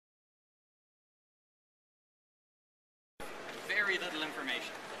very little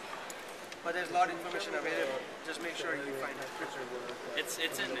information. But there's a lot of information available. Just make sure you find it. It's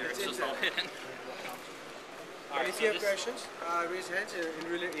in there. It's just all hidden. Right, if you have questions, raise hands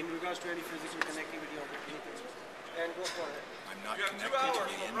in regards to any physical connectivity or anything. And go for it. I'm not connected to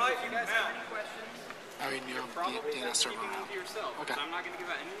the internet. Right, you guys have any questions? I mean, you know, Probably server keeping them now. to yourself. Okay. So I'm not going to give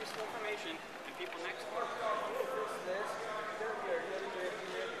out any useful information, and people next door.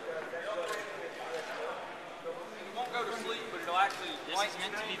 You won't go to sleep, but it'll actually. This is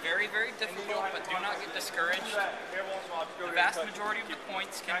meant to be very, very difficult, but do not get discouraged. The vast majority of the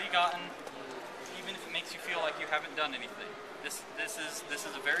points can be gotten, even if it makes you feel like you haven't done anything. This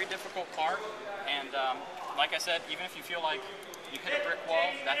is a very difficult part, and like I said, even if you feel like you hit a brick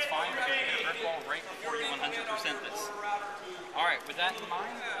wall, that's fine, because you hit a brick wall right before you 100% this. All right, with that in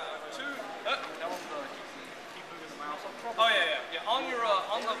mind, Oh yeah. On your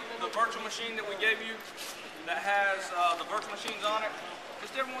on the virtual machine that we gave you, that has the virtual machines on it,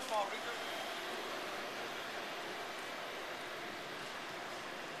 just every once in a while.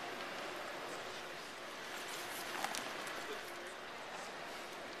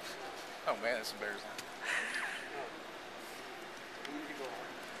 Oh man, that's embarrassing.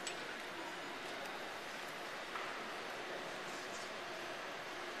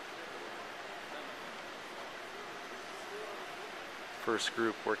 First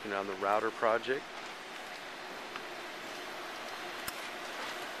group working on the router project.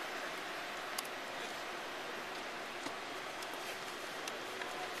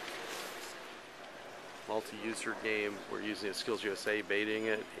 Multi-user game. We're using a SkillsUSA baiting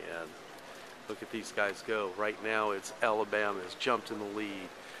it, and look at these guys go. Right now it's Alabama has jumped in the lead.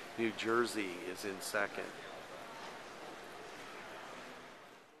 New Jersey is in second.